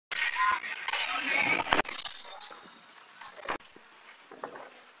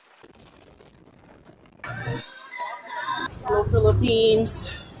Hello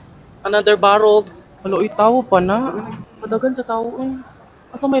Philippines. Another barog. Hello, itaw pa na. Madagan sa tao eh.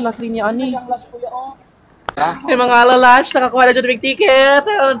 Asa may last linya ani? May mga alalash, nakakuha na dyan big ticket.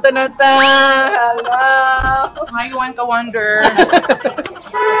 Hello. Hi, one ka wonder.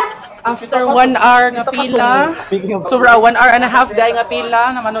 After 1 hour nga pila. So, 1 hour and a half day nga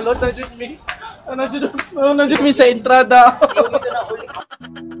pila. Na manulot na dyan mi. Ano dyan mi sa entrada.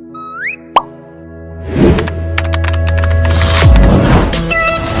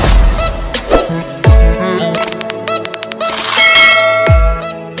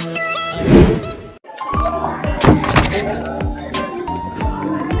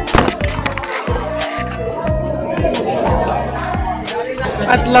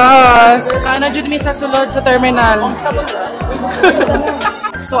 At last, sana jud mi sa sulod sa terminal.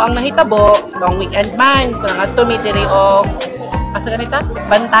 So ang nahitabo, long weekend man, so ngadto mi diri og asa ganita?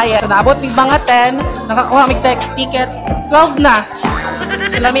 Bantayan. So naabot mig mga 10, nakakuha mig ticket 12 na.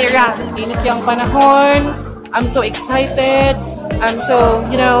 Sa lamira, init yung panahon. I'm so excited. I'm so,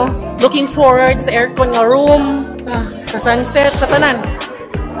 you know, looking forward sa aircon nga room, sa sunset, sa tanan.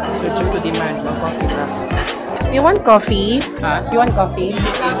 So due to demand, coffee na. You want coffee? Huh? You want coffee?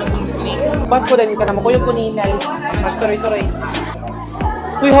 Ba't ko din ka naman? Kuyong kuninay. Sorry.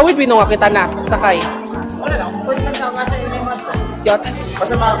 Uy, hawid binuha kita na. Sakay.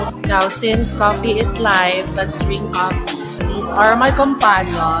 Now, since coffee is live, let's drink coffee. These are my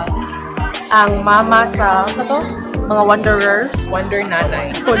companions. Ang mama sa to? Mga wanderers. Wonder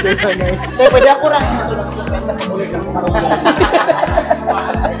nanay. Wonder nanay. Pwede ako rin.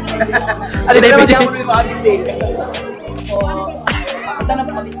 Ano na yung video?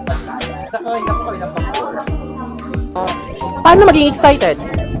 Paano maging excited?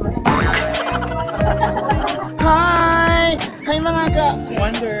 Hi! Hi mga ka!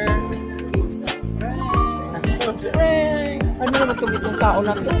 Wonder. Ano naman itong tao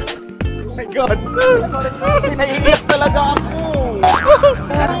na ito? Oh my God! Naiiyak talaga ako!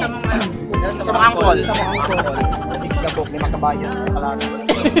 Para sa mga angkol. Sa mga angkol. Six na book, 5 kabayan sa Kalaga.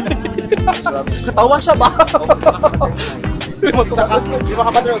 Katawa siya ba? Isa ka, 5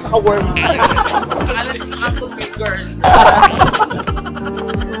 kabayan sa ka-worm. Alam sa angkol big girl.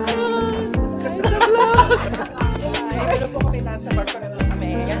 Hello po kami sa park na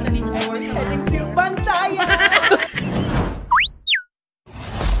kami. Yan sa ninyo. I was heading to Bantayan!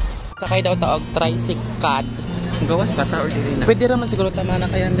 Sakay daw taog tricycle. Gawas ba ta or dili na? Pwede raman siguro tama na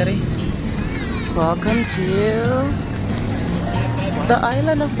kayan diri. Welcome to the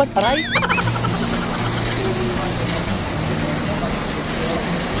island of Boracay.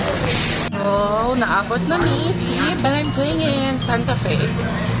 Oh, naabot na mi si Bantayan, Santa Fe.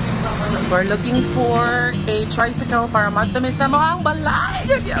 We're looking for a tricycle para magdami sa mga balay.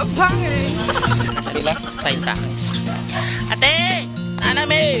 Yung pangin. Sabila, 30. Ate!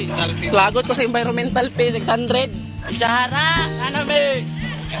 Naname! Lagot ko sa environmental fee, 600. Jara! Naname!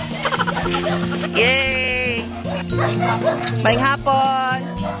 Yay! Maing hapon!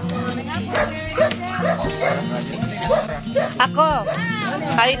 Ako!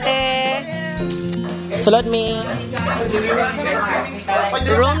 Hi, te! Sulod mi!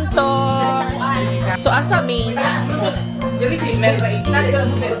 Room to! So, asa mi? Dili si Mel Raiz.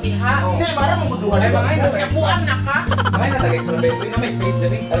 Hindi, para mo magduhan. Ay, mga ino. Kapuan na ka. Mga ino, tagay sa bed. May space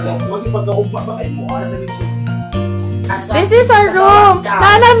dali. Kasi pagkaugpa ba kayo mo, ano na This is our room!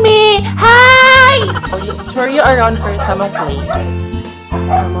 Nanami! Hi! I'll tour you around for some place.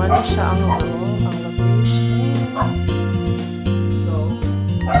 Sama na siya ang room, ang location.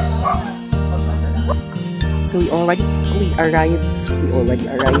 So we already arrived.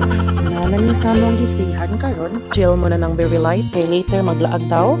 Nanami sa mong gistayhan karon. Chill mo na ng very light. Okay, later maglaag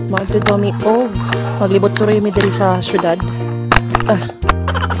daw. Magdudumi og maglibot suroy mi diri sa syudad.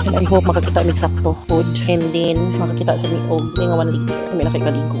 And I hope makakita mig sakto food. And then makakita sa mi og nga 1 liter. Kami na kay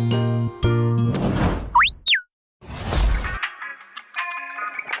kaligo.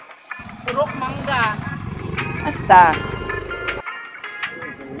 Turok mangga. Asta.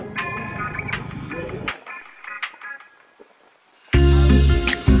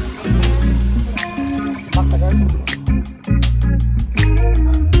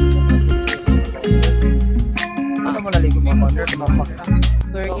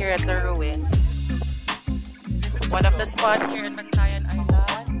 We're here at the ruins. One of the spot here in Bantayan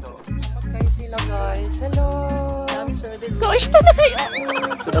Island. Okay sila guys. Hello! Gosh, na kayo!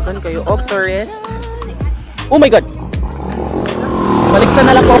 Sudagan kayo. Og tourist. Oh my God! Maligsan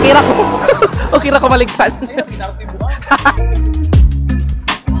na lang ko. Okay ra ko. Okay ra ko maligsan.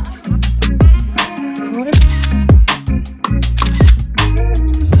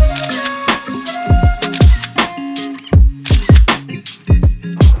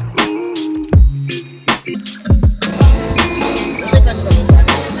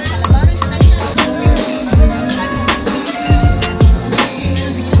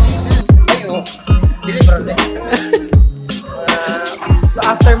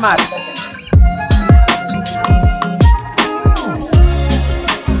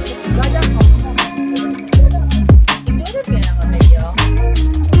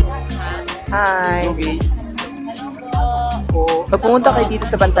 Hi! Hello guys. Pag pumunta kayo dito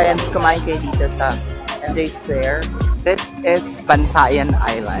sa Bantayan, kumain kayo dito sa MJ Square. This is Bantayan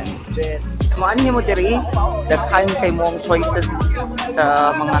Island. Kung ano niyo mo diri, daghan kayo mong choices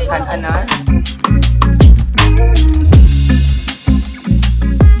sa mga kananan.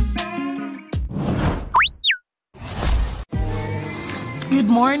 Good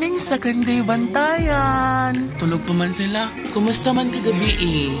morning, second day Bantayan. Tulog pa man sila. Kumusta man kagabi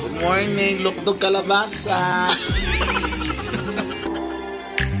eh? Good morning, lukdog kalabasa.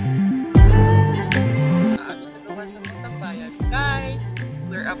 Guys,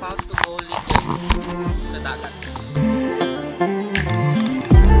 we're about to go live sa dagat.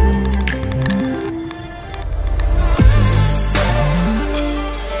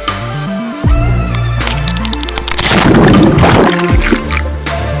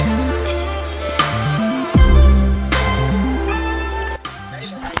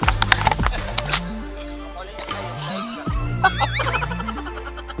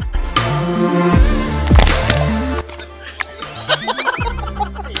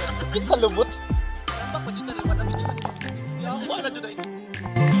 Sa lubot.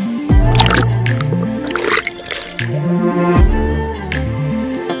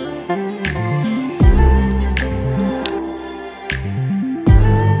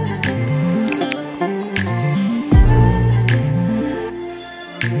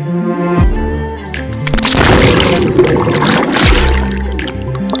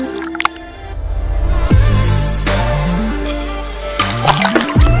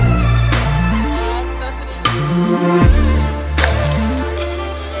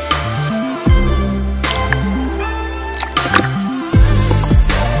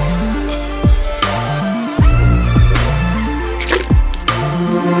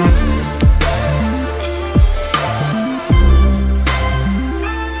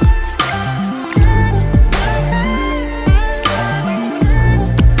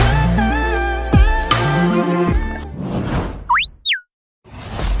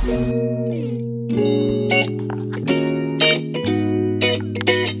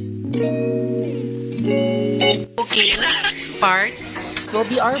 Okay, part will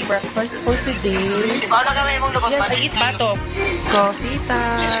be our breakfast for today. Yes, I eat bato. Coffee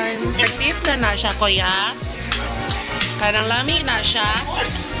time. Active na siya, kuya. Karang lami na siya.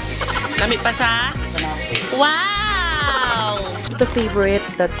 Lami pa sa? Wow! The favorite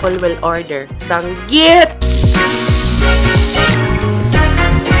that Paul will order. Danggit!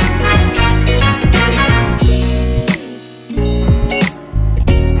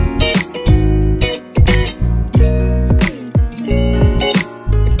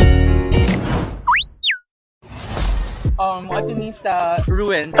 Ito ni sa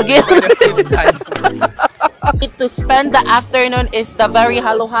ruin. Again? For the 5th time. To spend the afternoon is the very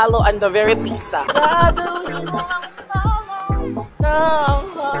halo-halo and the very pizza.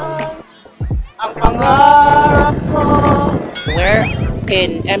 Ang pangarap ko. We're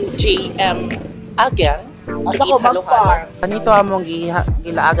in MGM again. Asa ko magpa. Kanito among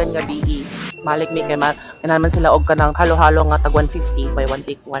gilaagan nga bigi. Malik mi kay naman sila og kanang halo-halo nga tag 150 by 1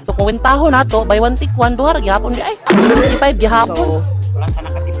 take 1. So kung wintaho na to by 1 take 1 duha ra gyapon di ay. 25 gihapon. Wala ka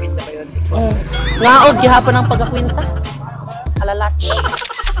nakatipid sa bayon. Nga og gihapon ang pagakwenta. Alalach.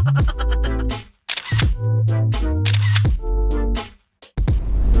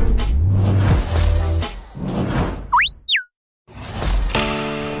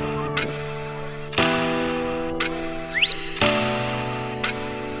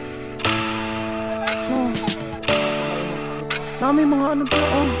 May mga ano to,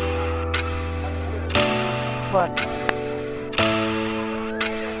 oh. What?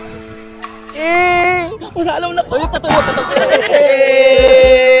 Eh! Ulalaw na po! Tutulog!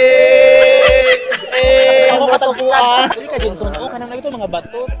 Ako kataguan. Dili ka, Jenson. O, kanang nagito mga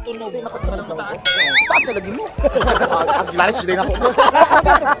bato. Tunog. Taas na lagi mo. Lalis din ako.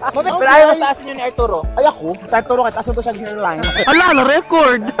 Pero ayaw mas taasin yun ni Arturo. Ay ako? Sa Arturo kahit asunto siya hairline. Ala,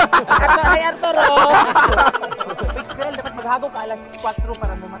 na-record! Ay, Arturo! Well, dapat maghago ka alas 4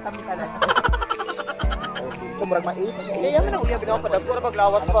 para mamatami ka na. Kumurag ma-8 na siya. Kaya yaman ang uliya, binawa pa daw. Pura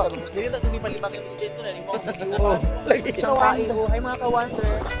maglawas pa. Dili na kung ipalibang yung si Jenson na rin mo. Lagi siya kain ko. Hay mga kawanser.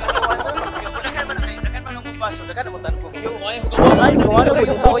 Ay, gawa na mo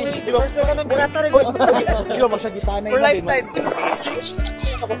dito. Di ba? Di ba magsagitana yun? For lifetime.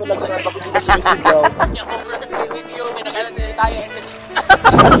 Kapatulag na nga bakit sumisigaw.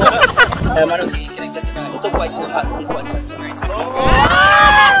 Manong si Kinang Jessica, ito po ay kuha.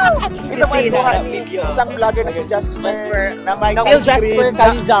 na may buha ni isang vlogger na si Jasper na may Jasper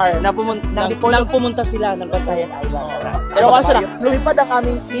Calizar. Nang pumunta sila ng Bantayan Island. Pero kasi na, lumipad ang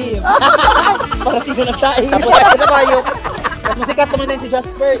aming team. Para tingnan ng tayo. Tapos na kayo. Mas masikat naman din si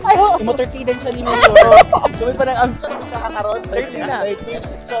Jasper. Motor T din siya ni Melo. Lumipad ang aming team sa kakaroon. 13 na.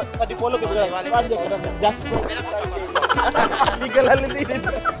 So, sa Dipolo, Jasper. Legal halilin. Lagi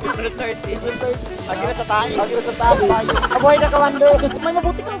na sa tayo. Abuhay na kawando. May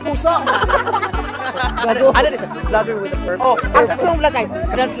mabuti kang puso. Ano din? Vlogger with a purpose. Oh, ang kasong vlogger.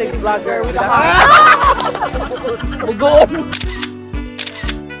 Translate vlogger with a Bugoon.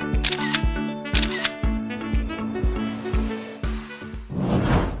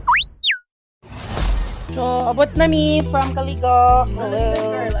 So, abot na mi from Caligo. Hello.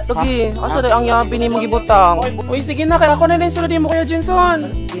 Lagi, asa rin ang yabi ni mong ibutang? Uy, sige na, kaya ako na rin sunodin mo Kuya Jinson.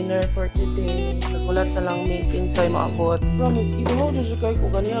 Dinner for today. Nagulat na lang may pinsay maabot. Promise, ibuhaw na siya kayo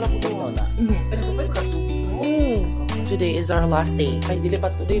kung ganihan ako ito na. Today is our last day. Ay,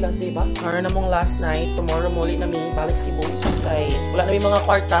 dilipat today, last day ba? Para na mong last night. Tomorrow muli namin balik Cebu. Kay, wala namin mga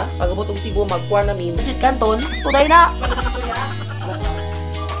kwarta. Pag abot ng Cebu, magkuha namin. Legit Canton, today na!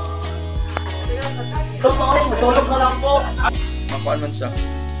 Tulog na lang po. Makuan man siya.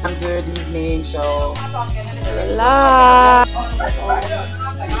 Good evening, so... Wala!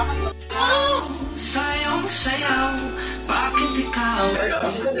 Sayang sayaw, bakit ikaw? Name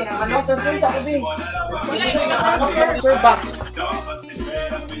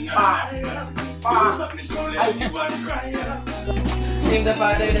the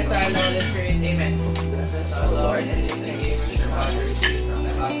Father, the Son, and the Holy Spirit. Amen. Lord, and Jesus, and give me the Father, receive from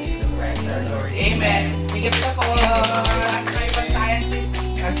the body of Christ our Lord. Amen. Sige po po. At may Bantayan sis.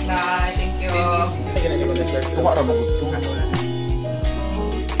 Thank you. Kuha na magusto.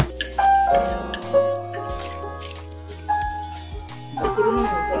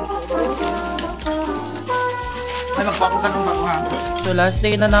 Ay, magpakutan ng bakuhan. So last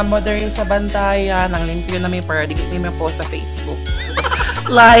day na namo there sa Bantayan. Ang limpyo na may para dikit may po sa Facebook.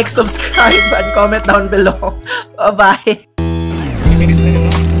 Like, subscribe, and comment down below. Bye-bye.